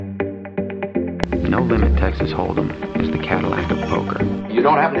No Limit Texas Hold'em is the Cadillac of poker. You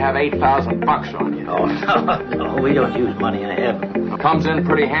don't happen to have $8,000 on you? Oh, no, we don't use money in heaven. Comes in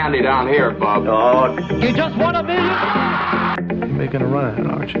pretty handy down here, Bub. Oh, you just won $1 million? You're making a run at it,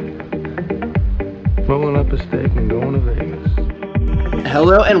 aren't you? Rolling up a stake and going to Vegas.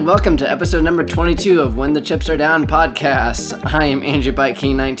 Hello and welcome to episode number 22 of When the Chips Are Down podcast. I am Andrew Bike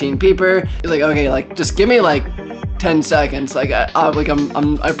King 19 Peeper. Just give me 10 seconds.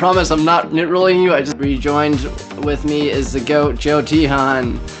 I promise I'm not rolling you. I just rejoined with me is the GOAT, Joe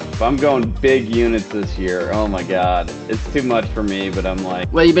Tihan. I'm going big units this year. Oh my god. It's too much for me, but I'm like...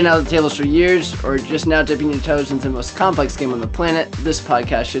 Whether you've been out of the tables for years or just now dipping your toes into the most complex game on the planet, this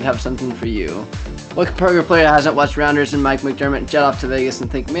podcast should have something for you. What poker player hasn't watched Rounders and Mike McDermott jet off to Vegas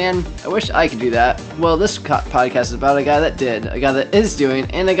and think, man, I wish I could do that? Well, this podcast is about a guy that did, a guy that is doing,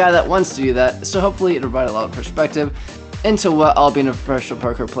 and a guy that wants to do that, so hopefully it'll provide a lot of perspective into what all being a professional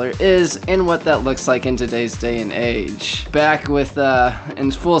poker player is and what that looks like in today's day and age. Back with,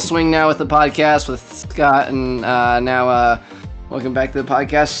 in full swing now with the podcast with Scott, and now welcome back to the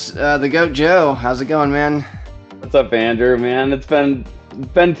podcast, the GOAT Joe. How's it going, man? What's up, Andrew, man? It's been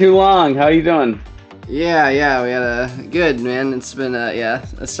too long. How you doing? Yeah, we had a good, man. It's been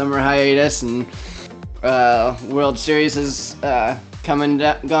a summer hiatus, and World Series is come and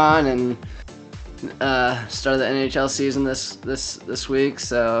gone, and start of the NHL season this week.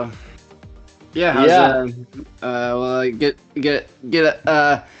 So get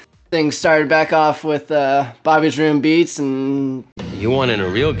things started back off with Bobby's Room Beats, and you want in a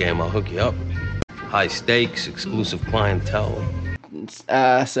real game, I'll hook you up. High stakes, exclusive clientele.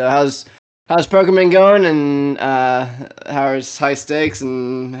 So how's Pokemon going, and how's High Stakes,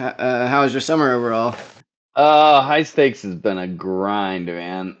 and how's your summer overall? High Stakes has been a grind,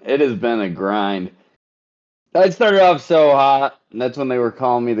 man. It has been a grind. I started off so hot, and that's when they were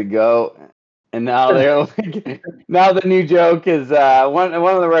calling me the GOAT. And now they're like, now the new joke is one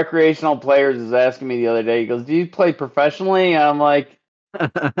of the recreational players was asking me the other day. He goes, "Do you play professionally?" And I'm like,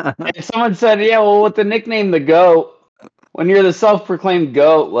 and someone said, "Yeah, well, with the nickname the GOAT, when you're the self-proclaimed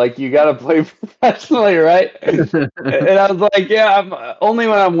GOAT, you got to play professionally, right?" And I was like, "Yeah, I'm only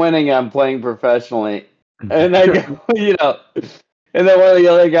when I'm winning, I'm playing professionally." And I go, and then one of the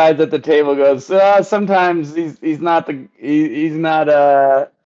other guys at the table goes, "Sometimes he's not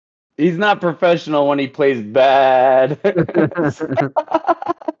professional when he plays bad."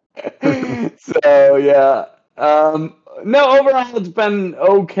 So yeah, no, overall it's been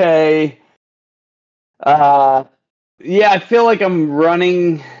okay. Yeah, I feel like I'm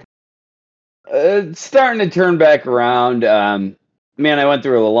running, starting to turn back around. Man, I went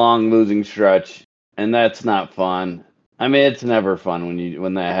through a long losing stretch, and that's not fun. I mean, it's never fun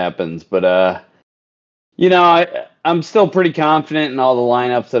when that happens. But I'm still pretty confident in all the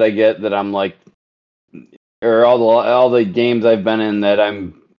lineups that I get. That I'm like, or all the games I've been in, that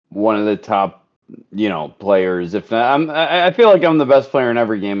I'm one of the top, players. If not, I feel like I'm the best player in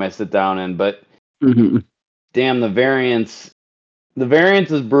every game I sit down in. But damn, the variance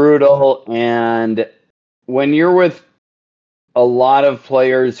is brutal, and when you're with a lot of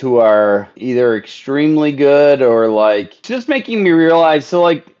players who are either extremely good or just making me realize. So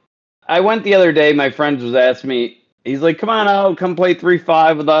I went the other day, my friend was asking me, he's like, "Come on out, come play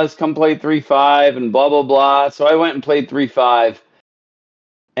 3-5 with us, come play 3-5 and blah, blah, blah." So I went and played 3-5,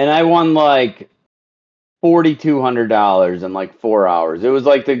 and I won $4,200 in 4 hours. It was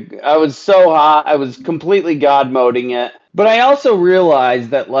I was so hot. I was completely God moding it. But I also realized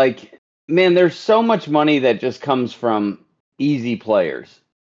that man, there's so much money that just comes from easy players,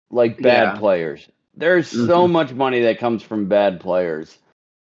 bad players. There's so much money that comes from bad players.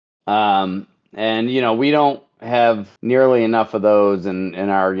 And we don't have nearly enough of those in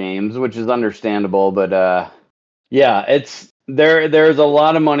our games, which is understandable, but it's there's a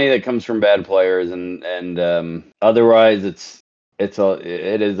lot of money that comes from bad players, and otherwise it is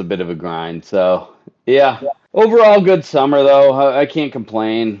a bit of a grind. So yeah. Overall good summer though. I can't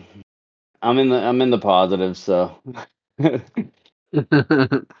complain. I'm in the positive, so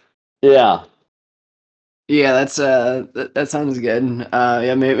yeah. Yeah, that sounds good.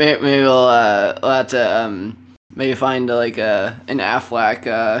 Maybe we'll have to maybe find an Affleck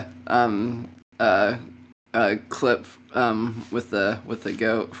clip with the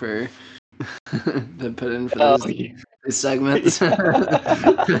GOAT for to put in for these segments. I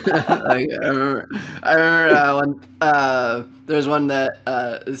remember when there's one that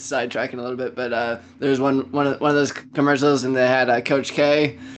is sidetracking a little bit, but there's one of those commercials, and they had Coach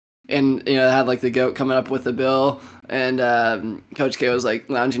K. And it had the GOAT coming up with the bill, and Coach K was like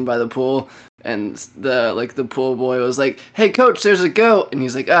lounging by the pool, and the pool boy was like, "Hey, Coach, there's a goat," and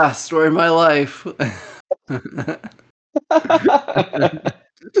he's like, "Ah, story of my life."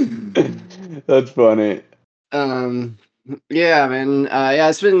 That's funny. Yeah, man. Yeah,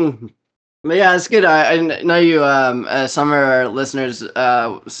 it's been. But yeah, it's good. I know you. Some of our listeners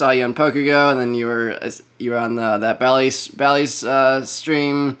saw you on PokerGo, and then you were on that Ballys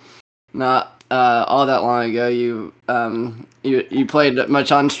stream not all that long ago. You played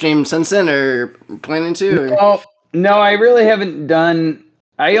much on stream since then, or planning to? Or? No, I really haven't done.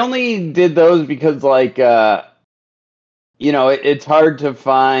 I only did those because, like, it's hard to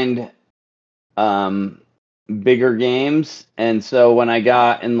find bigger games, and so when I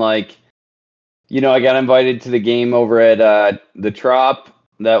got in, like, I got invited to the game over at the Trop.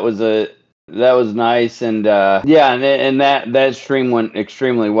 That was nice, and and that stream went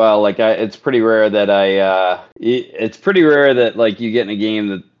extremely well. Like, it's pretty rare that like you get in a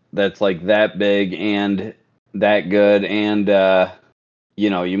game that's like that big and that good, and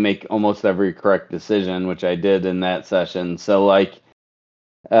you make almost every correct decision, which I did in that session. So, like,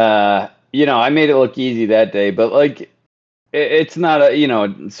 I made it look easy that day, but, like, it's not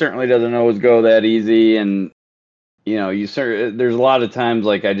it certainly doesn't always go that easy, and there's a lot of times,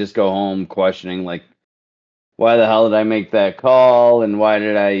 like, I just go home questioning, like, why the hell did I make that call, and why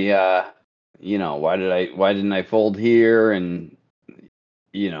did I why didn't I fold here, and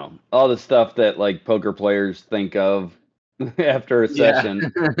all the stuff that, like, poker players think of after a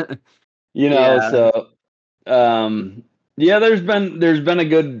session. So there's been a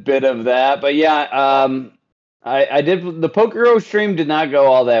good bit of that, but I did the PokerGo stream did not go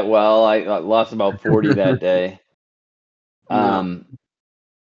all that well. I lost about 40 that day. And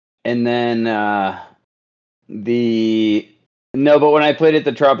then but when I played at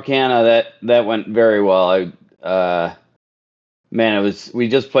the Tropicana, that went very well. We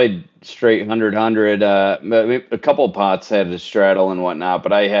just played straight 100. A couple of pots had to straddle and whatnot,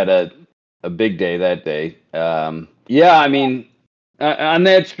 but I had a big day that day. I mean, on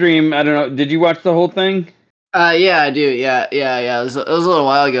that stream, I don't know. Did you watch the whole thing? Yeah, I do. Yeah. It was a little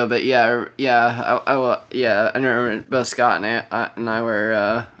while ago, but I remember both Scott and I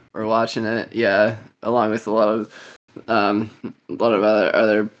were watching it. Yeah, along with a lot of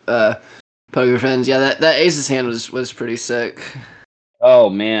other poker friends. Yeah, that Aces hand was pretty sick. Oh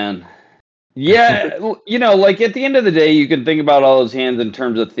man. Yeah, like, at the end of the day, you can think about all those hands in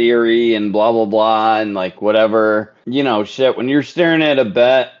terms of theory and blah blah blah and, like, whatever. Shit. When you're staring at a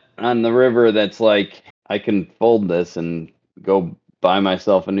bet on the river, that's like, I can fold this and go buy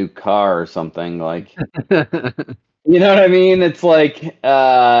myself a new car or something, like, you know what I mean? It's like,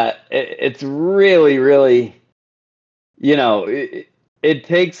 it's really, really, it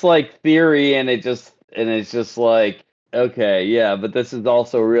takes, like, theory, and it's just like, okay, yeah, but this is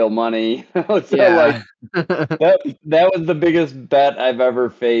also real money. Like, that was the biggest bet I've ever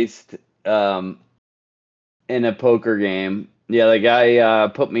faced in a poker game. Yeah, the guy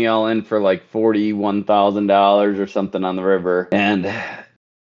put me all in for like $41,000 or something on the river, and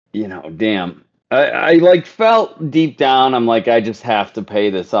damn, I like felt deep down, I'm like, I just have to pay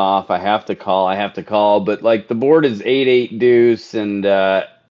this off. I have to call, but, like, the board is 8-8 deuce, and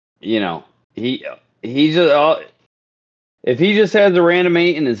he just if he just has a random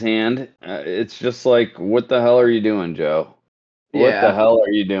 8 in his hand, it's just like, what the hell are you doing, Joe? What the hell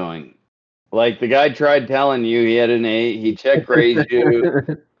are you doing? Like, the guy tried telling you he had an 8, he check raised you.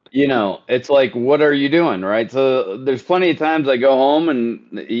 It's like, what are you doing, right? So there's plenty of times I go home and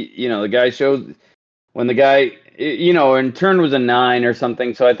the guy shows, when the guy in turn was a 9 or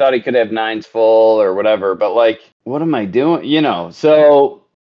something, so I thought he could have 9s full or whatever, but, like, what am I doing? So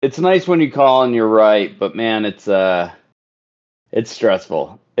it's nice when you call and you're right, but man, it's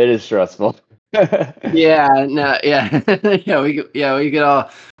stressful. It is stressful. Yeah, no, yeah.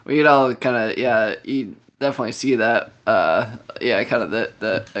 we could all kind of, you definitely see that, kind of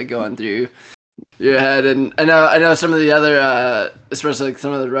the going through your head. And I know some of the other, especially, like,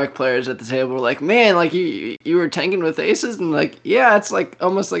 some of the rec players at the table were like, man, like, you were tanking with aces, and, like, yeah, it's like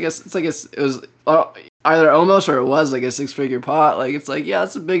almost like it was either almost or it was like a 6-figure pot. Like, it's like, yeah,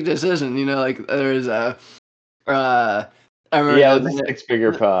 it's a big decision, like, there's a I remember it was a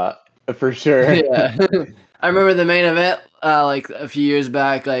 6-figure pot for sure. Yeah. I remember the main event, like, a few years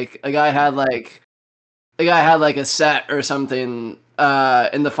back. Like, a guy had like a set or something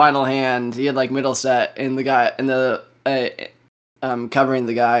in the final hand. He had, like, middle set, and the guy covering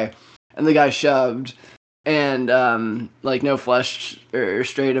the guy, and the guy shoved, and like, no flush or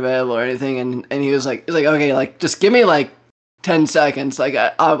straight available or anything, and he was like, okay, like, just give me, like, 10 seconds. Like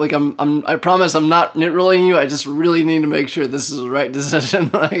I promise I'm not nit-rolling you. I just really need to make sure this is the right decision.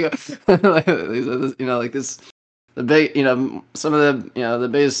 Like this, the big, some of the, the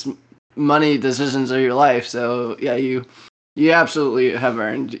biggest money decisions of your life. So yeah, you absolutely have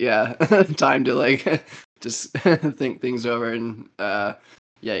earned, time to like just think things over and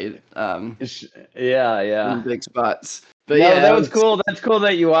in big spots. But no, yeah, that was cool. That's cool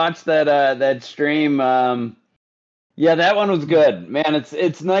that you watched that stream. Yeah, that one was good, man.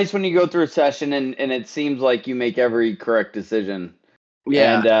 It's nice when you go through a session and it seems like you make every correct decision.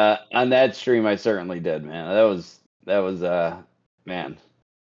 Yeah. And on that stream, I certainly did, man. That was man,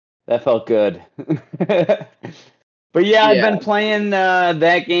 that felt good. But yeah, I've been playing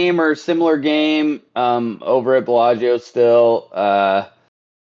that game or a similar game over at Bellagio still. I've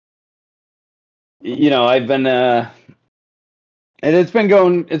been and it's been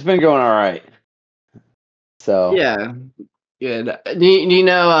going all right. So Yeah, good. Do you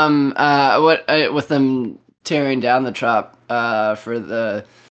know what with them tearing down the Trop for the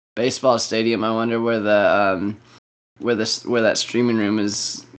baseball stadium? I wonder where the where that streaming room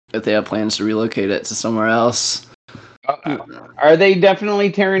is. If they have plans to relocate it to somewhere else. Are they definitely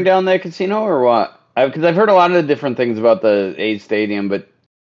tearing down that casino or what? Because I've heard a lot of different things about the A's Stadium, but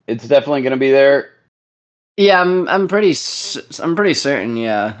it's definitely going to be there. Yeah, I'm pretty certain.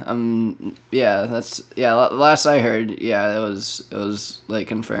 Yeah, last I heard, yeah, it was like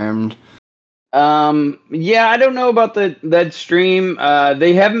confirmed. Yeah, I don't know about that stream.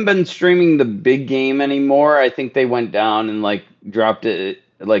 They haven't been streaming the big game anymore. I think they went down and like dropped it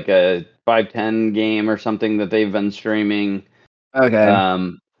like a 5-10 game or something that they've been streaming. Okay.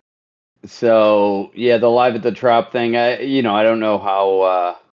 So yeah, the live at the Trop thing. I don't know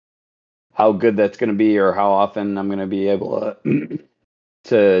how good that's going to be or how often I'm going to be able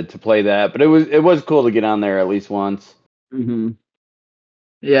to play that. But it was cool to get on there at least once. Mm-hmm.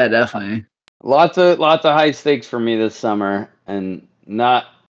 Yeah, definitely. Lots of high stakes for me this summer, and not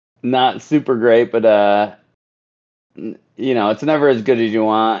super great, but it's never as good as you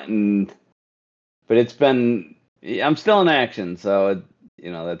want, but it's been. I'm still in action, so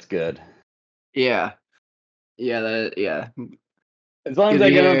that's good. Yeah. Yeah. As long as I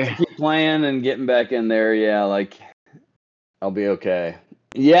get to keep playing and getting back in there, yeah, like I'll be okay.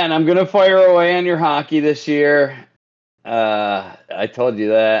 Yeah, and I'm gonna fire away on your hockey this year. I told you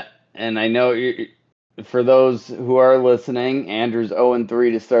that, and I know for those who are listening, Andrew's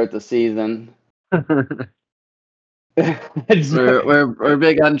 0-3 to start the season. we're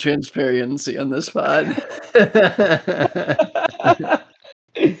big on transparency on this pod.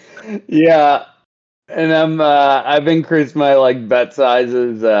 Yeah, and I've increased my bet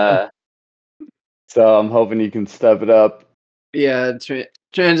sizes, so I'm hoping you can step it up. Yeah,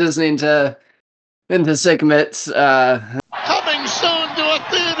 transitioning into Sick Mitts. Coming soon to a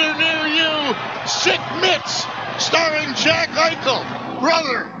theater near you, Sick Mitts, starring Jack Eichel,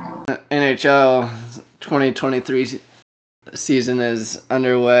 brother. NHL 2023 season is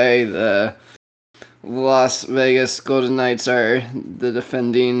underway. The Las Vegas Golden Knights are the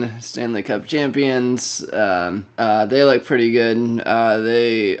defending Stanley Cup champions. They look pretty good.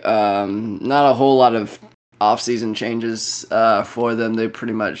 They not a whole lot of off-season changes for them. They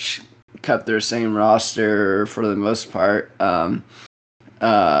pretty much kept their same roster for the most part,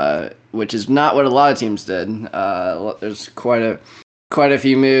 which is not what a lot of teams did. There's quite a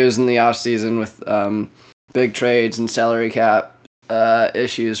few moves in the off-season with big trades and salary cap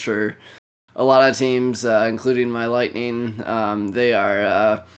issues for a lot of teams, including my Lightning. They are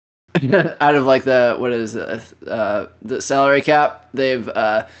out of the salary cap. They've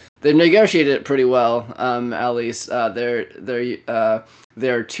negotiated it pretty well. At least they're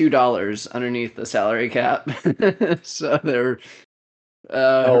 $2 underneath the salary cap, so they're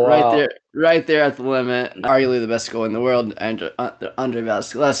right there at the limit. Arguably the best goalie in the world, Andre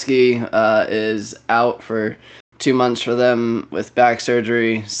Vasilevsky, is out for 2 months for them with back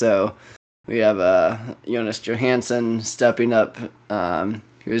surgery. So we have Jonas Johansson stepping up,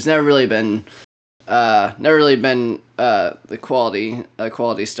 who's never really been the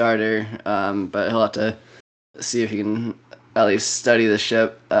quality starter, but he'll have to see if he can at least steady the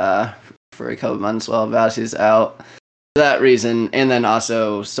ship for a couple months while Vasi's out. For that reason, and then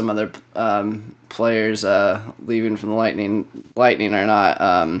also some other players leaving from the Lightning are not.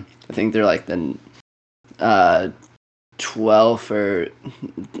 I think they're like the 12th or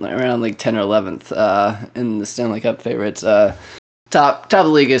around like 10 or 11th in the Stanley Cup favorites. Top of the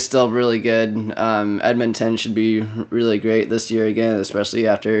league is still really good. Edmonton should be really great this year again, especially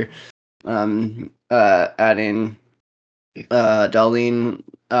after adding Darlene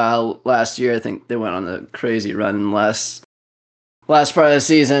last year. I think they went on a crazy run in last last part of the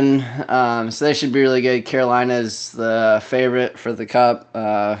season. So they should be really good. Carolina's the favorite for the Cup.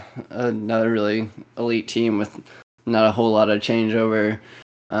 Another really elite team with not a whole lot of changeover.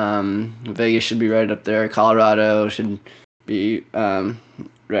 Vegas should be right up there. Colorado should be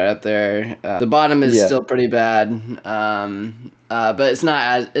right up there. The bottom is still pretty bad, but it's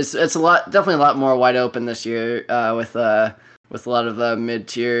not as it's definitely a lot more wide open this year with a lot of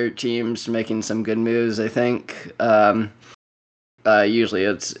mid-tier teams making some good moves. I think usually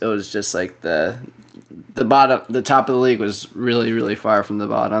it was just like the top of the league was really far from the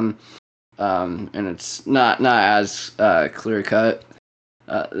bottom, and it's not as clear cut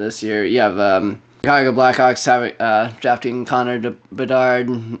this year. You have Chicago Blackhawks drafting Connor Bedard,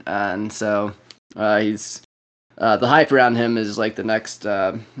 and so he's the hype around him is like the next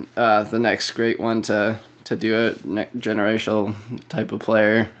great one to do it, generational type of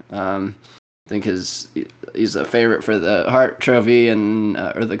player. I think he's a favorite for the Hart Trophy and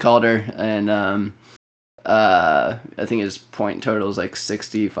or the Calder, and I think his point total is like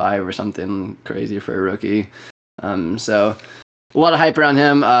 65 or something crazy for a rookie. So a lot of hype around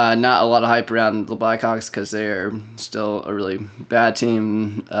him. Not a lot of hype around the Blackhawks because they are still a really bad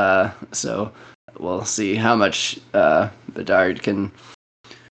team. So we'll see how much Bedard can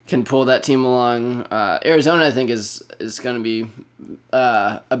pull that team along. Arizona, I think, is going to be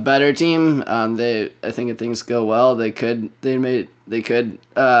a better team. I think if things go well, they could make the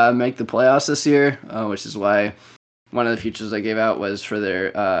playoffs this year, which is why one of the futures I gave out was for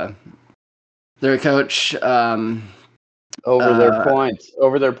their coach. Over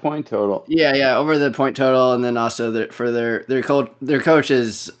their point total. Yeah, over the point total, and then also for their coach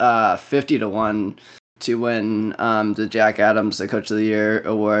is 50-1 to win the Jack Adams, the Coach of the Year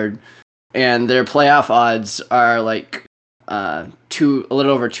award, and their playoff odds are like a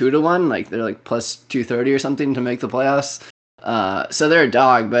little over 2-1, like they're like plus 230 or something to make the playoffs. So they're a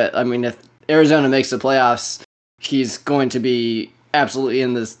dog, but I mean, if Arizona makes the playoffs, he's going to be absolutely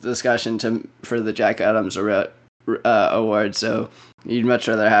in this discussion for the Jack Adams award. So you'd much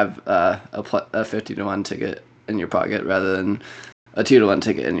rather have a 50-1 ticket in your pocket rather than a 2-1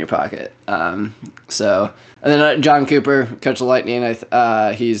 ticket in your pocket. So, and then John Cooper, Coach of Lightning,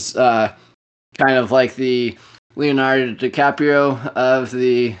 he's kind of like the Leonardo DiCaprio of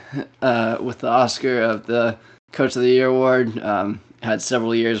the with the Oscar of the Coach of the Year award. Had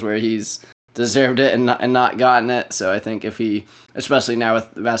several years where he's deserved it and not gotten it. So I think if he, especially now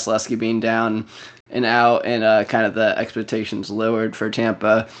with Vasilevsky being down and out and kind of the expectations lowered for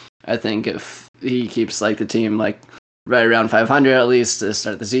Tampa, I think if he keeps like the team like right around 500 at least to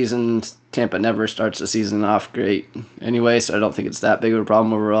start the season. Tampa never starts the season off great anyway, so I don't think it's that big of a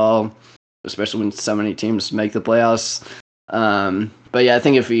problem overall, especially when so many teams make the playoffs. But yeah, I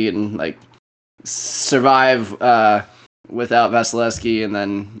think if he can like survive without Vasilevsky and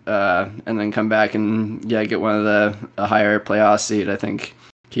then come back and get one of a higher playoff seed, I think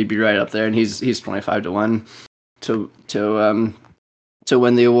he'd be right up there, and he's 25-1 to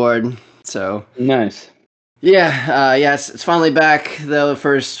win the award. So nice. Yeah, it's finally back though.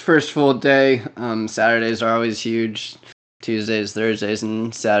 First full day. Saturdays are always huge. Tuesdays, Thursdays,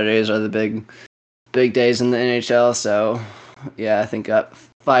 and Saturdays are the big days in the NHL. So yeah, I think got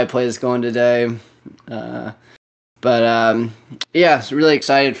 5 plays going today. It's really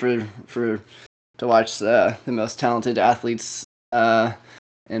excited to watch the most talented athletes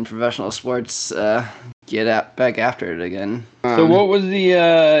in professional sports get back after it again. So what was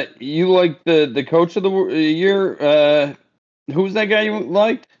the you liked the Coach of the Year? Who was that guy you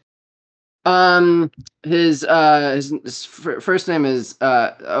liked? His first name is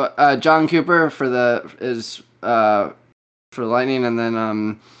John Cooper for Lightning, and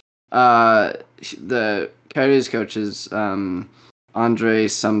then the Coyotes coach is Andre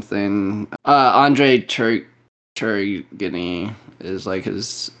something. Andre Turgenev is like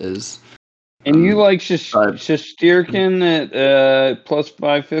his. And you like Shesterkin at plus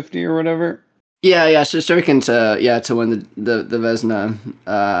 550 or whatever? Yeah, Shesterkin to win the Vezina,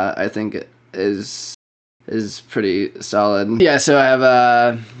 I think is pretty solid. Yeah, so I have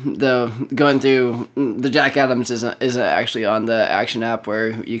going through the Jack Adams isn't actually on the Action app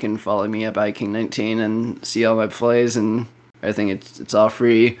where you can follow me at Viking19 and see all my plays, and I think it's all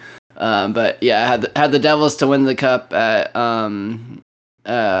free. But yeah, I had the Devils to win the Cup at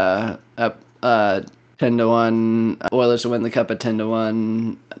 10-1, Oilers to win the Cup at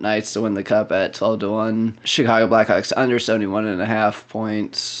 10-1, Knights to win the Cup at 12-1, Chicago Blackhawks under 71.5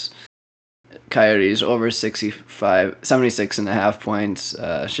 points, Coyotes over 76.5 points,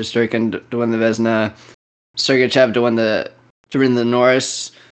 Shesterkin to win the Vezina, Sergachev to win the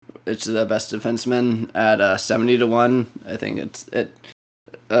Norris it's the best defenseman at 70-1. I think it's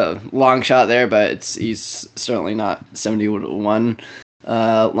long shot there, but he's certainly not 70-1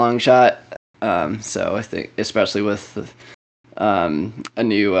 long shot. So I think, especially with a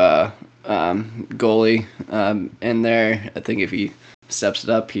new goalie in there, I think if he steps it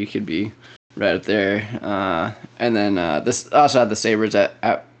up, he could be right up there. And then this also had the Sabres at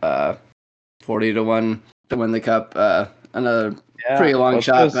 40-1 to win the cup. Another pretty long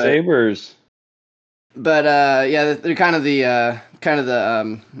shot. But, Sabres. But they're kind of a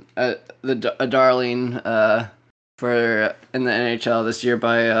darling for in the NHL this year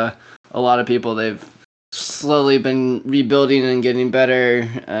by a lot of people. They've slowly been rebuilding and getting better,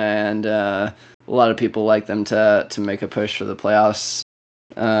 and a lot of people like them to make a push for the playoffs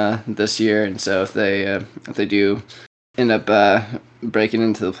this year. And so if they do end up breaking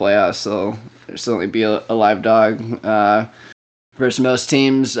into the playoffs, they'll certainly be a live dog versus most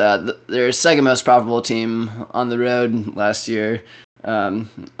teams. Their second most profitable team on the road last year,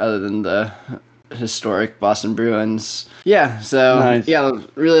 other than the historic Boston Bruins. Yeah, so nice. Yeah,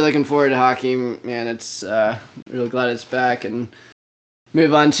 really looking forward to hockey, man. It's really glad it's back, and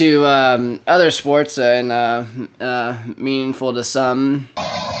move on to other sports and meaningful to some.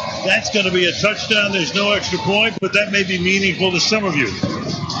 That's going to be a touchdown. There's no extra point, but that may be meaningful to some of you.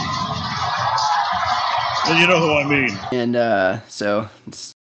 And you know who I mean. And so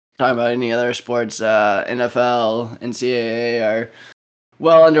talking about any other sports, NFL, NCAA are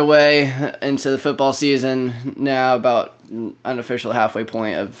well underway into the football season now, about unofficial halfway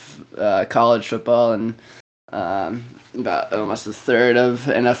point of college football, and about almost a third of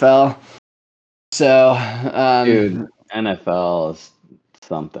NFL. So, dude, NFL is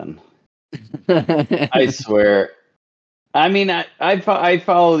something. I swear. I mean, I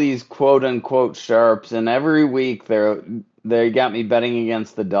follow these quote unquote sharps, and every week they got me betting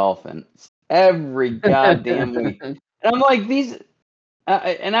against the Dolphins every goddamn week. And I'm like, these,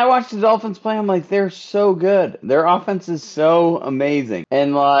 and I watch the Dolphins play. I'm like, they're so good. Their offense is so amazing,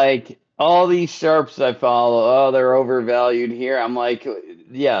 and like all these sharps I follow, oh, they're overvalued here. I'm like,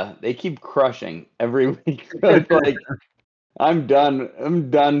 yeah, they keep crushing every week. It's like, I'm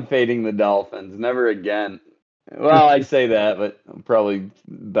done fading the Dolphins. Never again. Well, I say that, but I'll probably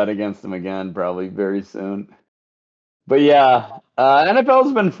bet against them again, probably very soon. But yeah,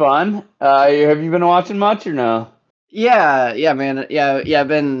 NFL's been fun. Have you been watching much or no? Yeah, man. I've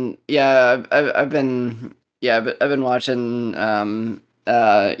been watching.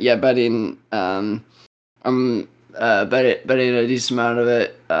 Betting. I'm betting a decent amount of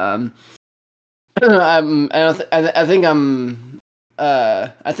it.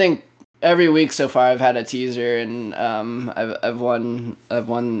 I think every week so far I've had a teaser, and I've won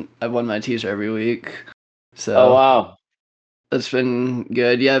my teaser every week. So oh wow, it's been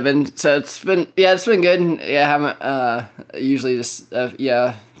good. It's been good. Yeah, I haven't usually just 3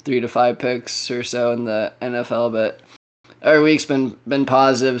 to 5 picks or so in the NFL, but every week's been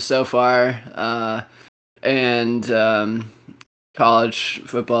positive so far. And college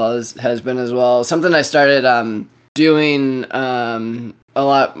football has been as well. Something I started doing a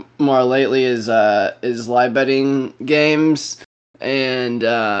lot more lately is live betting games, and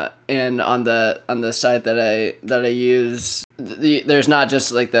on the site that I use, there's not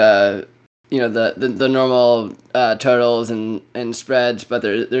just like the normal totals and spreads, but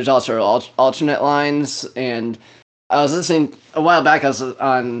there's also alternate lines. And I was listening a while back. I was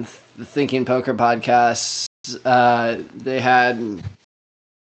on the Thinking Poker podcast. They had,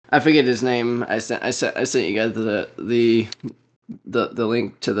 I forget his name. I sent you guys the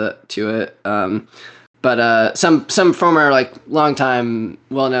link to it. But some former, like, longtime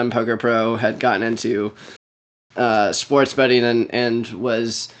well-known poker pro had gotten into sports betting and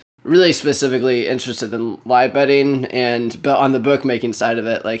was really specifically interested in live betting, but on the bookmaking side of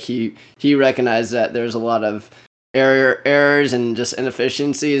it, like he recognized that there's a lot of errors and just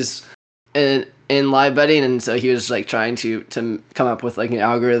inefficiencies in live betting, and so he was like trying to come up with like an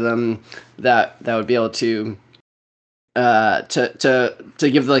algorithm that would be able to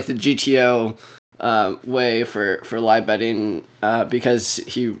give like the GTO way for live betting, because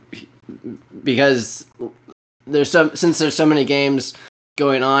since there's so many games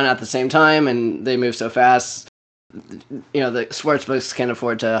going on at the same time and they move so fast, the sportsbooks can't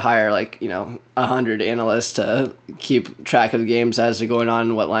afford to hire 100 analysts to keep track of games as they're going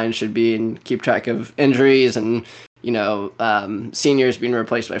on, what lines should be, and keep track of injuries and seniors being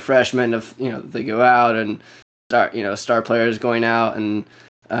replaced by freshmen if they go out, and star players going out, and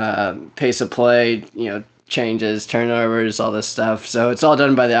pace of play changes, turnovers, all this stuff. So it's all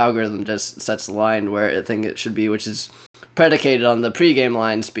done by the algorithm, just sets the line where I think it should be, which is predicated on the pregame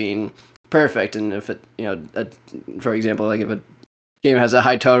lines being perfect. And if it, for example, like if a game has a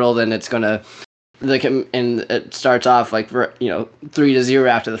high total, then it's gonna and it starts off like 3-0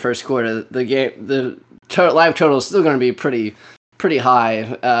 after the first quarter. The live total is still going to be pretty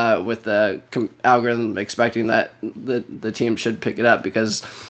high with the algorithm expecting that the team should pick it up because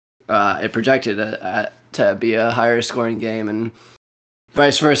it projected it to be a higher scoring game and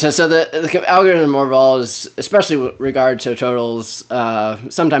vice versa. So the algorithm overall is, especially with regard to totals,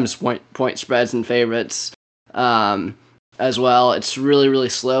 sometimes point spreads and favorites as well. It's really, really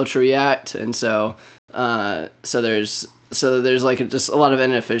slow to react, and so there's like just a lot of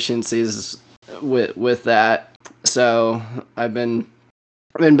inefficiencies with that. So I've been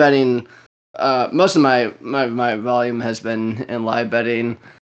betting. Most of my volume has been in live betting,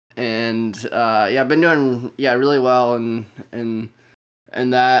 and I've been doing really well in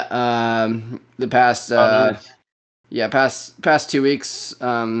that the past past 2 weeks.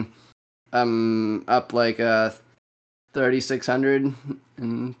 I'm up like 3,600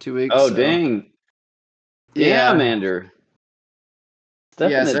 in 2 weeks. Oh, so. Dang. Yeah, Mander.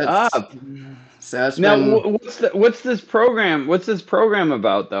 Stepping it up. So it's now, been... what's this program? What's this program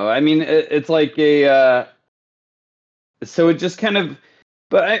about, though? I mean, it's like a. So it just kind of,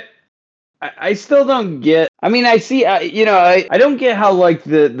 but I still don't get. I mean, I see. I don't get how like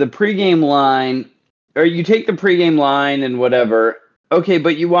the pregame line, or you take the pregame line and whatever. Okay,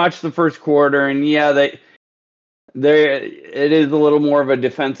 but you watch the first quarter, and it is a little more of a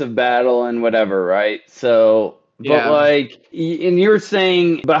defensive battle and whatever, right? So. But like, and you're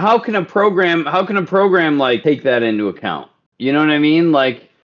saying, but how can a program like take that into account? You know what I mean?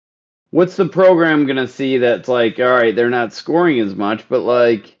 Like, what's the program gonna see that's like, all right, they're not scoring as much, but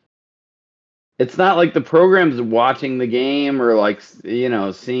like, it's not like the program's watching the game or like,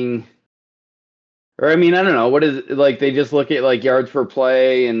 seeing, or I mean, I don't know, what is it, like they just look at like yards per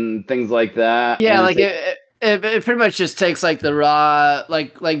play and things like that. Yeah, like it pretty much just takes like the raw,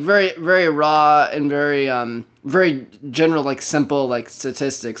 like very, very raw and very general, like simple, like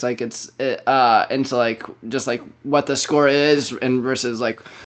statistics, like into like just like what the score is and versus like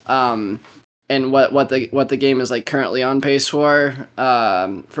and what the game is like currently on pace for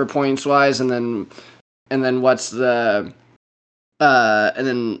points wise, and then what's the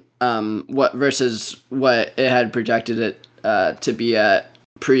what versus what it had projected it to be at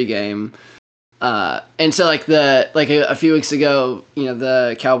pregame. And so like a few weeks ago,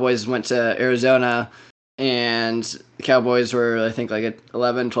 the Cowboys went to Arizona, and the Cowboys were, I think, like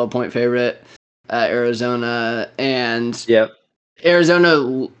an 12 point favorite at Arizona, and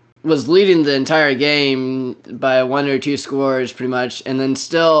Arizona was leading the entire game by 1 or 2 scores pretty much, and then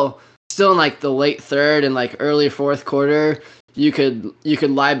still in like the late third and like early fourth quarter, you could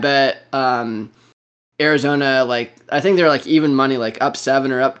live bet Arizona, like I think they're like even money, like up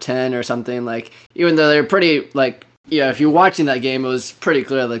 7 or up 10 or something, like even though they're pretty like, if you're watching that game, it was pretty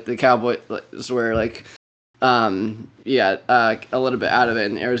clear like the Cowboys were like a little bit out of it,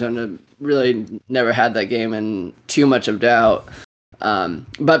 and Arizona really never had that game in too much of doubt,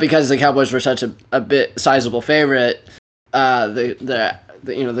 but because the Cowboys were such a bit sizable favorite,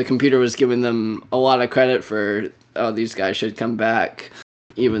 the computer was giving them a lot of credit for, these guys should come back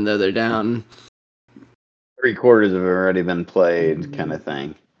even though they're down. 3 quarters have already been played, kind of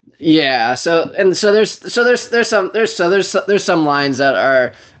thing. Yeah. So there's some lines that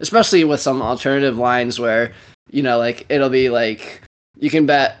are, especially with some alternative lines where, like it'll be like you can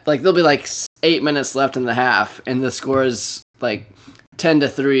bet like there'll be like 8 minutes left in the half and the score is like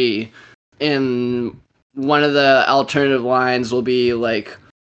 10-3, and one of the alternative lines will be like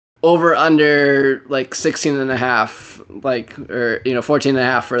over under like 16.5, like, or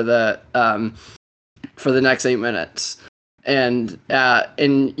 14.5 for the next 8 minutes, and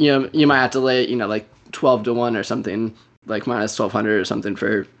you might have to lay like 12-1 or something, like minus 1,200 or something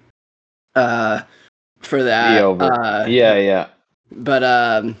for that.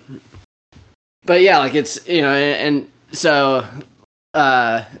 But yeah, like it's and so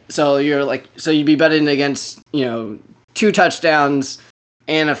you're like, so you'd be betting against 2 touchdowns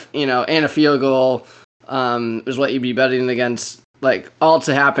and a field goal is what you'd be betting against, like all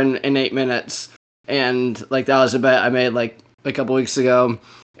to happen in 8 minutes. And like that was a bet I made like a couple weeks ago,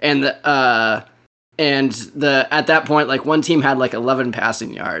 and at that point, like one team had like 11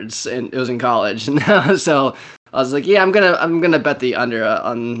 passing yards, and it was in college. So I was like, I'm gonna bet the under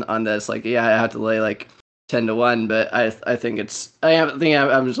on this. Like, I have to lay like 10-1, but I think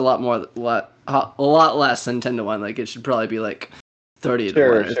I'm just a lot less than 10-1. Like it should probably be like 30-1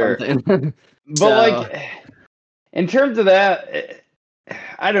 or something. But like in terms of that,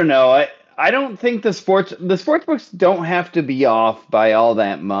 I don't know. I don't think the sports books don't have to be off by all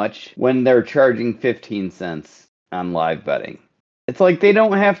that much when they're charging 15 cents on live betting. It's like they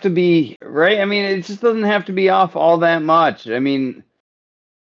don't have to be, right? I mean, it just doesn't have to be off all that much. I mean,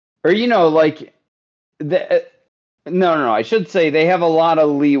 or like the no, I should say they have a lot of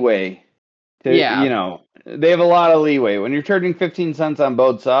leeway to, they have a lot of leeway. When you're charging 15 cents on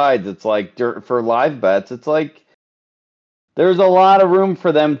both sides, it's like for live bets, it's like there's a lot of room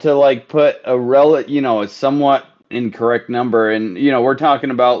for them to like put a somewhat incorrect number, and we're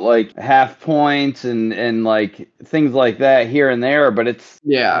talking about like half points and like things like that here and there, but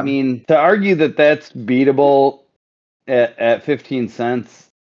I mean, to argue that that's beatable at 15 cents,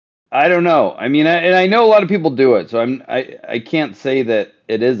 I don't know. I mean, I know a lot of people do it, so I can't say that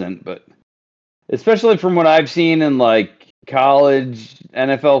it isn't, but especially from what I've seen in like college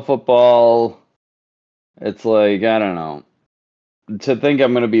NFL football, it's like, I don't know. To think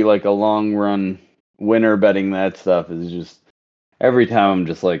I'm going to be like a long run winner betting that stuff is just, every time I'm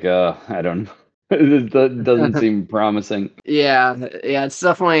just like, I don't know. It doesn't seem promising. Yeah, it's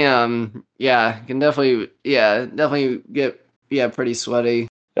definitely can definitely get pretty sweaty.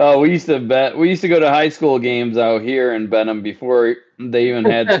 Oh, we used to go to high school games out here and bet them before they even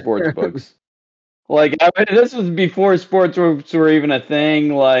had sports books. Like, this was before sports books were even a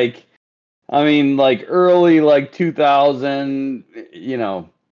thing. Like, I mean, like early, like 2000,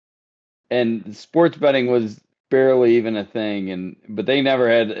 and sports betting was barely even a thing. But they never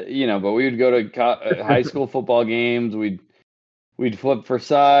had, but we would go to high school football games. We'd flip for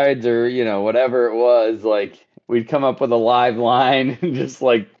sides or, whatever it was. Like, we'd come up with a live line and just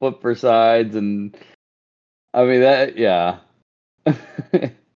like flip for sides. And I mean, yeah.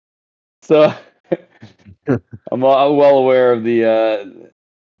 So I'm well aware of the,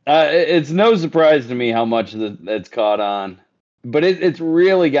 it's no surprise to me how much that's caught on, but it's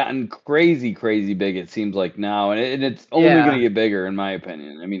really gotten crazy big. It seems like now, and it's only going to get bigger, in my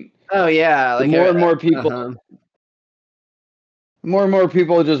opinion. I mean, like more and more people, more and more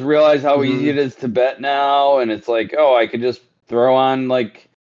people just realize how easy it is to bet now, and it's like, oh, I could just throw on like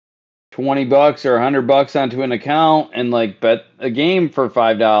 $20 or $100 onto an account and like bet a game for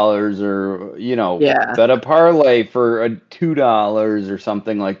 $5 or bet a parlay for $2 or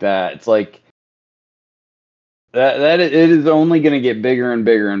something like that. It's like that it is only going to get bigger and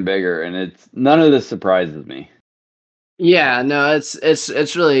bigger and bigger, and it's none of this surprises me. Yeah, no, it's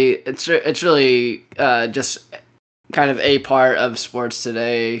really just kind of a part of sports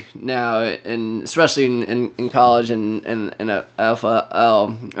today now, and especially in college and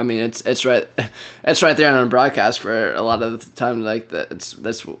NFL. I mean, it's right there on the broadcast for a lot of the time. Like that's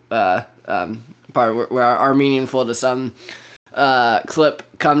part where our meaningful to some clip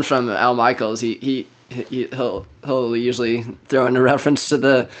comes from Al Michaels. He'll usually throw in a reference to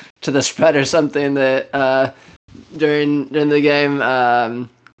the spread or something that during the game.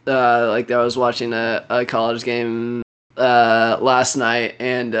 Like I was watching a college game last night,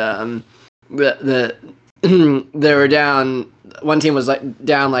 and they were down. One team was like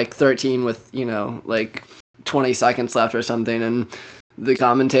down like 13 with like 20 seconds left or something, and the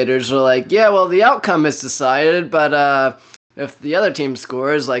commentators were like, "Yeah, well, the outcome is decided, but if the other team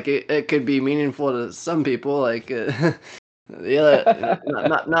scores, like it could be meaningful to some people, like." The other,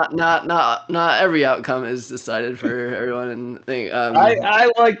 not every outcome is decided for everyone, and I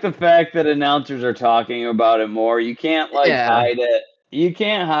like the fact that announcers are talking about it more. You can't hide it. You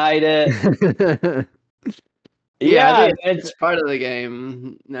can't hide it. It's part of the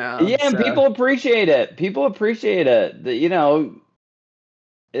game now. Yeah, and people appreciate it. People appreciate it.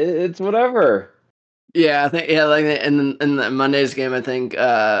 It's whatever. Yeah, I think like in the Monday's game, I think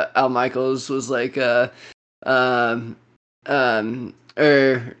Al Michaels was like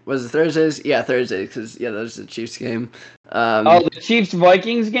or was it Thursdays? Yeah, Thursdays, because that was the Chiefs game. The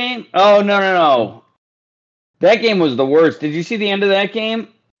Chiefs-Vikings game? Oh, no. That game was the worst. Did you see the end of that game?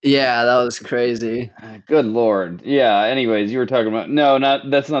 Yeah, that was crazy. Good Lord. Yeah, anyways, you were talking about... No,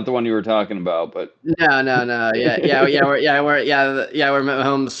 that's not the one you were talking about, but... No. Where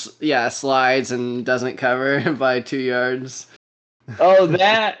Mahomes, slides and doesn't cover by 2 yards. Oh,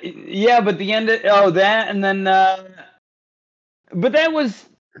 that... Yeah, but the end of... Oh, that, and then... But that was...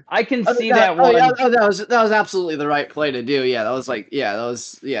 I can see that one. That was absolutely the right play to do. Yeah, that was like... That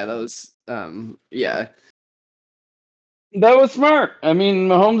was smart. I mean,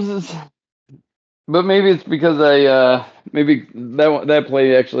 Mahomes is... But maybe it's because maybe that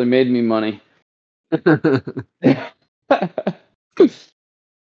play actually made me money. Yeah,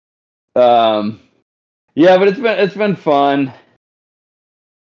 but it's been fun.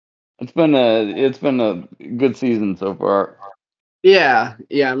 It's been a good season so far. Yeah,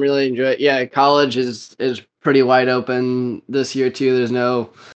 I'm really enjoying it. Yeah, college is pretty wide open this year too. There's no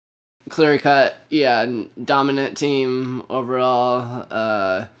clear cut, dominant team overall.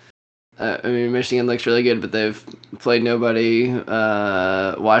 I mean, Michigan looks really good, but they've played nobody.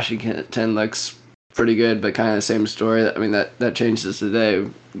 Washington looks pretty good, but kind of the same story. I mean, that changes today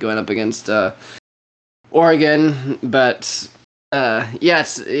going up against Oregon, but really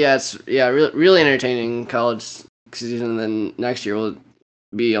entertaining college season. And then next year will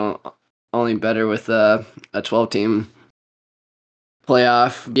be only better with a 12-team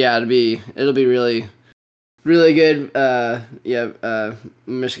playoff. Yeah, it'll be really good.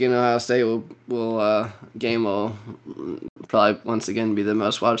 Michigan Ohio State will game will probably once again be the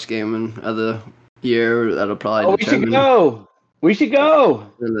most watched game of the year. That'll probably determine. We should go.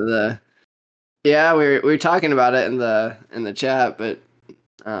 Yeah, we were talking about it in the chat, but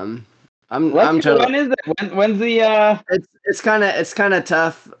I'm totally. When is it? When's the? It's kind of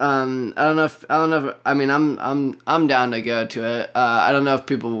tough. I don't know if I mean I'm down to go to it. I don't know if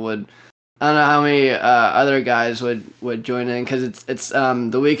people would. I don't know how many other guys would join in because it's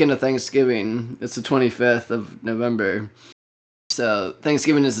the weekend of Thanksgiving. It's the 25th of November. So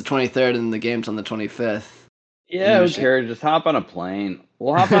Thanksgiving is the 23rd and the game's on the 25th. Yeah, who cares? Just hop on a plane.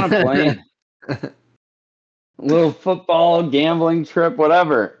 We'll hop on a plane. A little football, gambling trip,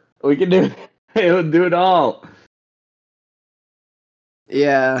 whatever. We can do it all.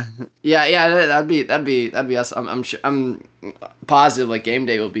 Yeah. That'd be awesome. I'm sure. I'm positive like game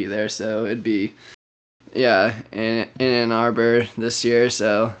day will be there, so it'd be in Ann Arbor this year.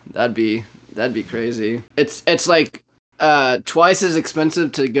 So that'd be crazy. It's like twice as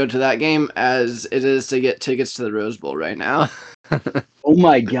expensive to go to that game as it is to get tickets to the Rose Bowl right now. Oh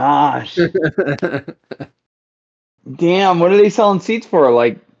my gosh! Damn, what are they selling seats for?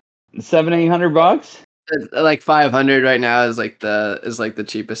 Like $700-800? Like 500 right now is like the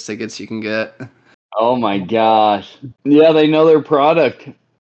cheapest tickets you can get. Oh my gosh! Yeah, they know their product.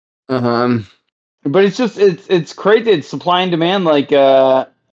 But it's just it's crazy. It's supply and demand. Like I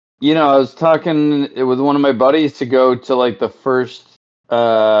was talking with one of my buddies to go to like the first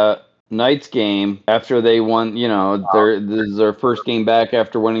Knights game after they won. This is their first game back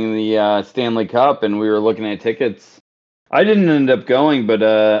after winning the Stanley Cup, and we were looking at tickets. I didn't end up going, but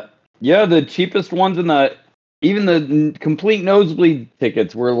the cheapest ones even the complete nosebleed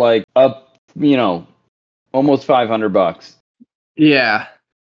tickets were like up, almost $500. Yeah.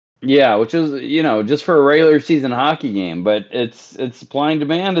 Yeah, which is, just for a regular season hockey game, but it's supply and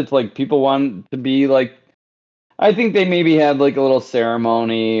demand. It's like people want to be like, I think they maybe had like a little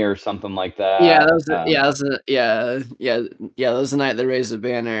ceremony or something like that. Yeah, that was the night they raised the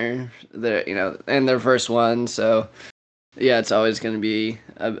banner, and their first one. So yeah, it's always going to be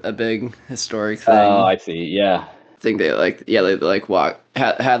a big historic thing. Oh, I see. Yeah. I think they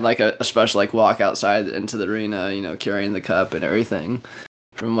had like a special like walk outside into the arena, carrying the cup and everything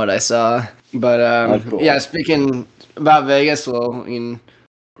from what I saw. But cool. Yeah, speaking about Vegas, we can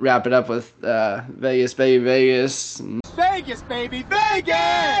wrap it up with Vegas, baby, Vegas. Vegas, baby,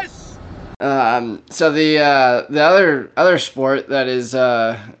 Vegas! So the other sport that is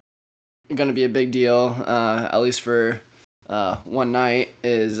going to be a big deal, at least for one night,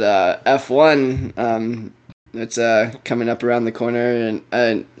 is F1. It's coming up around the corner,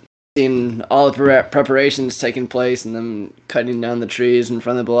 and seeing all the preparations taking place, and them cutting down the trees in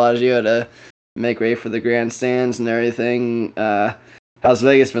front of Bellagio to make way for the grandstands and everything. How's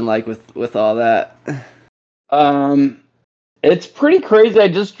Vegas been like with all that? It's pretty crazy. I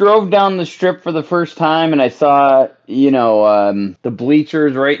just drove down the strip for the first time, and I saw, the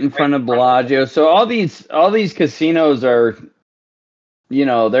bleachers right in front of Bellagio. So all these casinos are,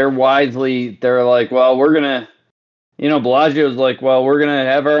 they're like, well, we're gonna, Bellagio's like, well, we're gonna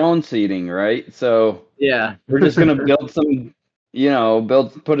have our own seating, right? So yeah, we're just gonna build some,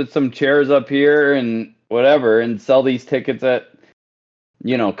 put some chairs up here and whatever, and sell these tickets at,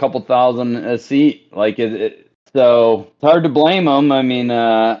 a couple thousand a seat. Like so it's hard to blame them. I mean,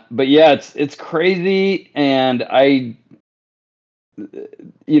 but yeah, it's crazy. And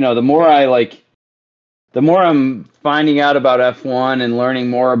the more I'm finding out about F1 and learning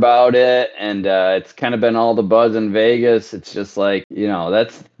more about it, and it's kind of been all the buzz in Vegas. It's just like,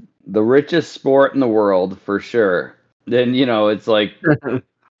 that's the richest sport in the world for sure. Then, it's like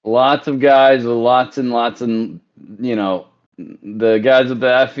lots of guys with lots and lots and, the guys with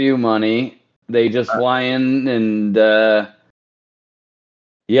the FU money, they just fly in and,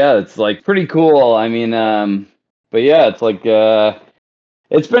 it's like pretty cool. I mean, but yeah, it's like,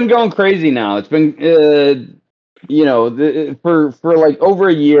 it's been going crazy now. It's been, for like over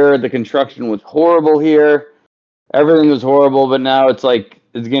a year, the construction was horrible here. everything was horrible, but now it's like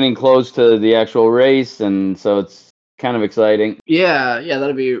it's getting close to the actual race, and so it's kind of exciting. Yeah,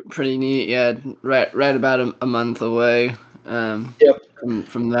 that'll be pretty neat. Yeah, right about a month away. Yep.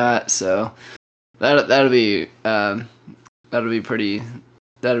 From that, so that'll be pretty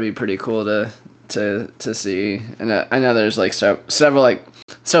cool to see. And I know there's like several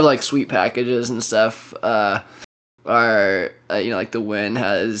sweet packages and stuff. Are like the Wynn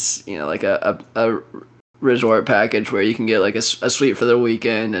has like a resort package where you can get like a suite for the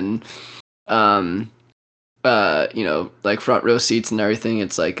weekend, and like front row seats and everything.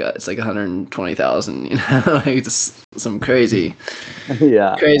 It's like 120,000. Like just some crazy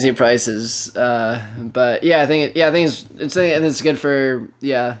prices. But yeah, I think it's good for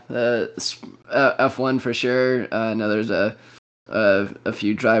F1 for sure. I know there's a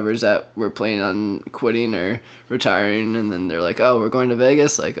few drivers that were planning on quitting or retiring, and then they're like, "Oh, we're going to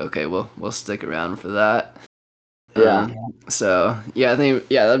Vegas." Like, okay, we'll stick around for that. Yeah. So yeah, I think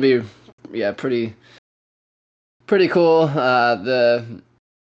that'd be pretty cool. I've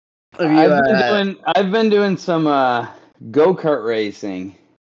been doing some go-kart racing.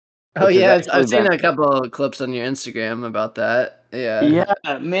 Oh yeah, I've seen a couple of clips on your Instagram about that. Yeah. Yeah,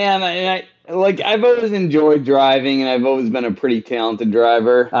 man. I've always enjoyed driving, and I've always been a pretty talented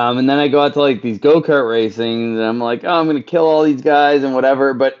driver. And then I go out to like these go-kart racing, and I'm like, oh, I'm gonna kill all these guys and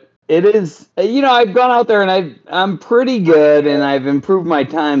whatever. But it is, I've gone out there and I'm pretty good, and I've improved my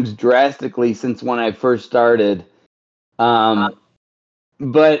times drastically since when I first started. But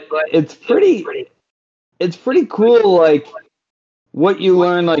it's pretty cool, like what you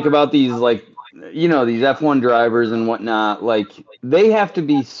learn like about these like these F1 drivers and whatnot. Like they have to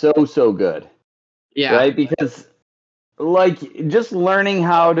be so good, right? Because like just learning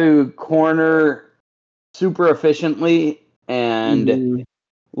how to corner super efficiently and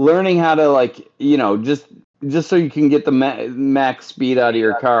learning how to like just so you can get the max speed out of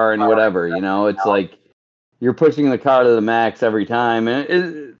your car and whatever. It's like you're pushing the car to the max every time.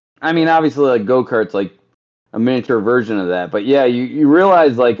 And I mean, obviously, like go-kart's like a miniature version of that. But yeah, you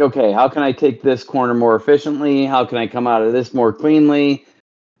realize like, okay, how can I take this corner more efficiently? How can I come out of this more cleanly?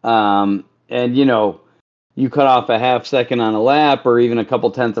 And you cut off a half second on a lap or even a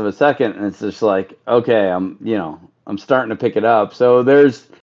couple tenths of a second, and it's just like, okay, I'm starting to pick it up. So there's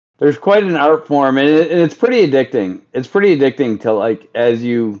quite an art form, and it's pretty addicting. It's pretty addicting to like as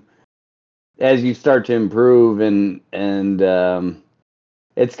you start to improve, and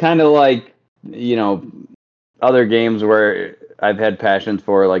it's kind of like other games where I've had passions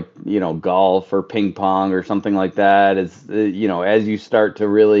for, like golf or ping pong or something like that. Is as you start to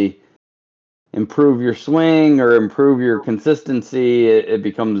really improve your swing or improve your consistency, it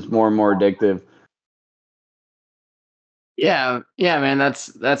becomes more and more addictive. Yeah, man,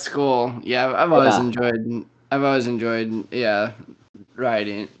 that's cool. Yeah, I've always enjoyed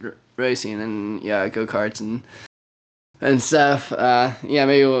riding, racing, and go-karts and stuff.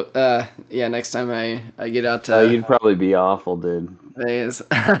 Maybe next time I get out to you'd probably be awful, dude. Vegas.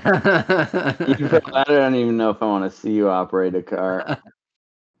 I don't even know if I want to see you operate a car.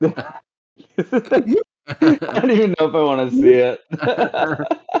 I don't even know if I want to see it.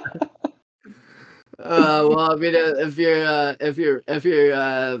 Well, I mean,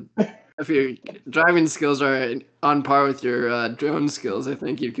 if your driving skills are on par with your drone skills, I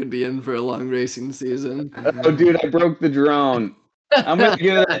think you could be in for a long racing season. Oh, dude, I broke the drone. I'm gonna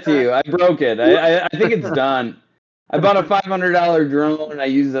give that to you. I broke it. I think it's done. I bought a $500 drone. I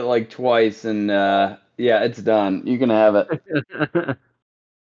used it like twice, and it's done. You can have it.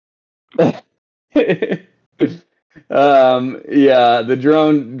 The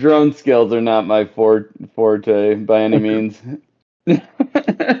drone skills are not my forte by any means.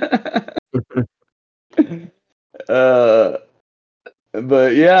 But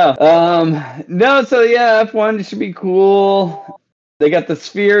yeah, F1 should be cool. They got the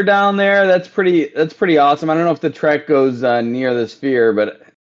sphere down there. That's pretty awesome. I don't know if the track goes near the sphere, but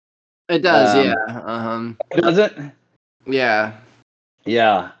it does. Does it? Yeah.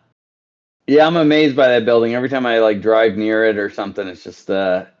 Yeah. Yeah, I'm amazed by that building. Every time I like drive near it or something, it's just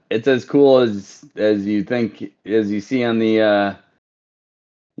it's as cool as you think, as you see on the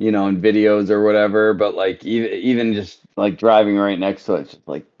in videos or whatever. But like even just like driving right next to it, it's just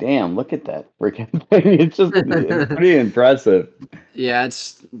like, damn, look at that freaking thing. It's pretty impressive. Yeah,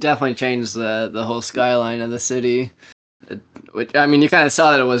 it's definitely changed the whole skyline of the city. Which, I mean, you kind of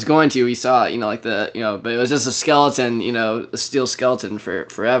saw that it was going to. We saw it, but it was just a skeleton, a steel skeleton for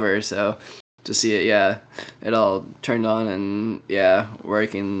forever. So to see it, it all turned on and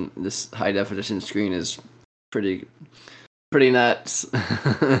working this high definition screen is pretty nuts.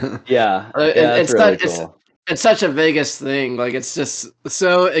 That's really cool. it's such a Vegas thing. Like it's just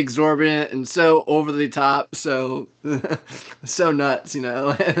so exorbitant and so over the top, so so nuts, you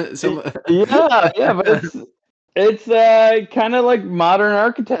know. Yeah, but it's kind of like modern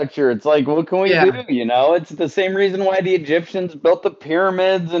architecture. It's like, what can we do? You know, it's the same reason why the Egyptians built the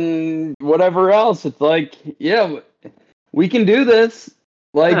pyramids and whatever else. It's like, yeah, we can do this.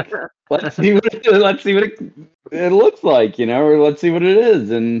 Like, let's see what it looks like, you know, or let's see what it is.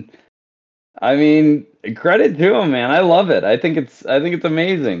 And I mean, credit to him, man. I love it. I think it's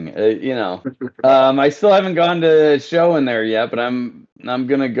amazing. You know, I still haven't gone to a show in there yet, but I'm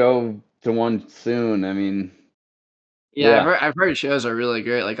gonna go to one soon. I mean, yeah. I've heard shows are really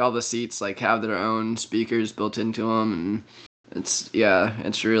great. Like all the seats like have their own speakers built into them, and it's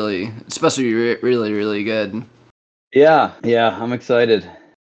really it's supposed to be really really good. Yeah, I'm excited.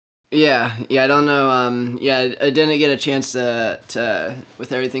 Yeah, I don't know. I didn't get a chance to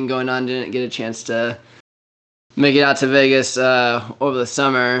with everything going on, didn't get a chance to make it out to Vegas over the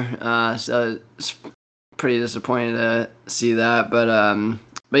summer. So it's pretty disappointed to see that. But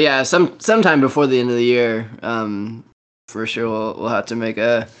yeah, sometime before the end of the year, for sure we'll have to make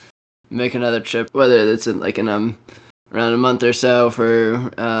another trip, whether it's in around a month or so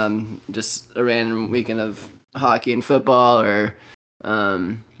for just a random weekend of hockey and football, or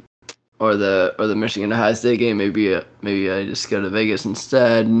the Michigan Ohio State game. Maybe I just go to Vegas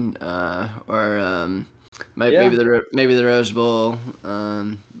instead, or maybe the Rose Bowl.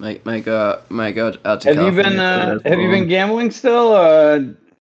 Might go out to. Have you been gambling still?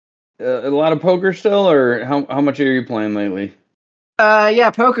 A lot of poker still, or how much are you playing lately?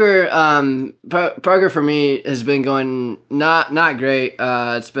 Yeah, poker. Poker for me has been going not great.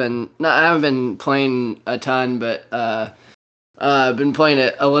 It's been I haven't been playing a ton, but I've been playing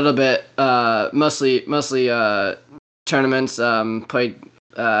it a little bit. Mostly tournaments. Played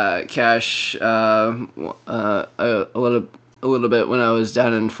cash a little bit when I was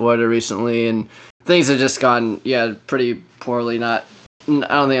down in Florida recently, and things have just gone pretty poorly. I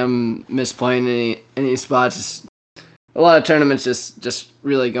don't think I'm misplaying any spots. Just a lot of tournaments just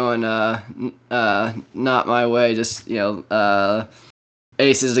really going not my way. Just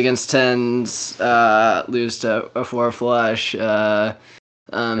aces against tens, lose to a four flush. Not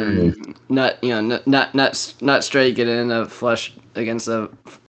straight, get in a flush against a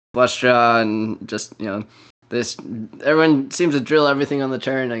flush draw, and just this everyone seems to drill everything on the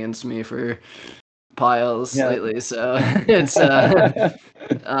turn against me for piles lately. So it's it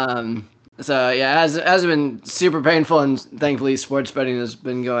has been super painful, and thankfully sports betting has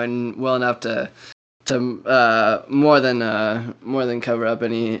been going well enough to more than cover up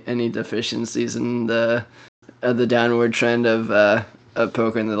any deficiencies in the downward trend of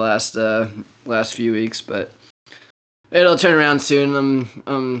poker in the last few weeks. But it'll turn around soon.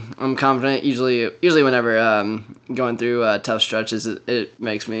 I'm confident. Usually whenever going through tough stretches, it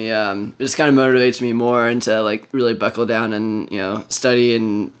makes me it just kind of motivates me more into like really buckle down and study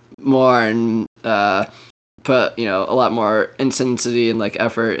and more, and put a lot more intensity and like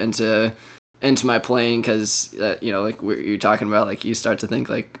effort into my playing, because like you're talking about, like you start to think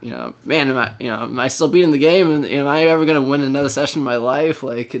like man, am I still beating the game, and am I ever gonna win another session in my life?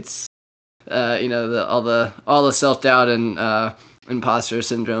 Like it's all the self-doubt and imposter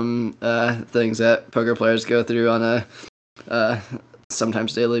syndrome things that poker players go through on a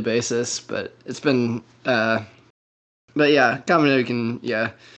sometimes daily basis. But it's been but yeah, confident we can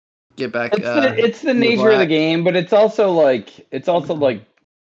get back. It's the nature of the game, but it's also like it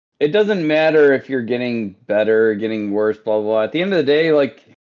doesn't matter if you're getting better or getting worse, blah, blah, blah. At the end of the day, like,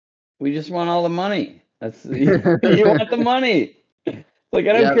 we just want all the money. That's you want the money. Like,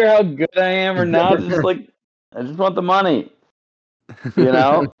 I don't care how good I am or not. Just like, I just want the money.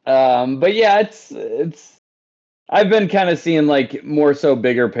 But yeah, it's. I've been kind of seeing like more so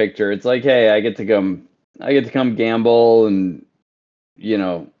bigger picture. It's like, hey, I get to come gamble and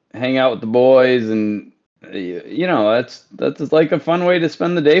hang out with the boys, and that's like a fun way to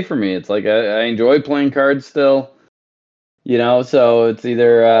spend the day for me. It's like I enjoy playing cards still, so it's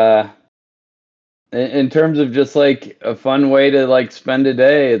either in terms of just like a fun way to like spend a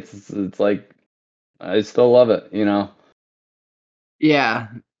day, it's like I still love it.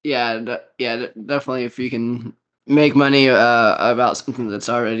 Definitely. If you can make money about something that's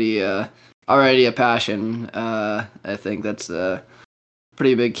already a passion, I think that's a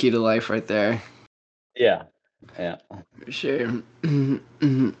pretty big key to life right there. Yeah. For sure. Well,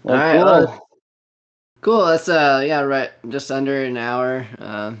 all right, cool. That's right, just under an hour.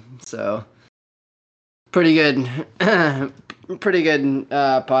 So pretty good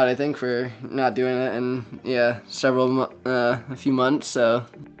pod, I think, for not doing it in a few months. So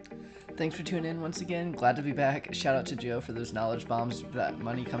thanks for tuning in once again. Glad to be back. Shout out to Joe for those knowledge bombs that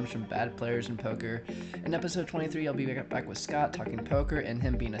money comes from bad players in poker. In episode 23, I'll be back with Scott talking poker and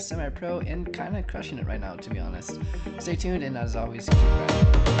him being a semi-pro and kind of crushing it right now, to be honest. Stay tuned, and as always, keep it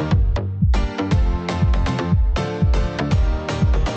right.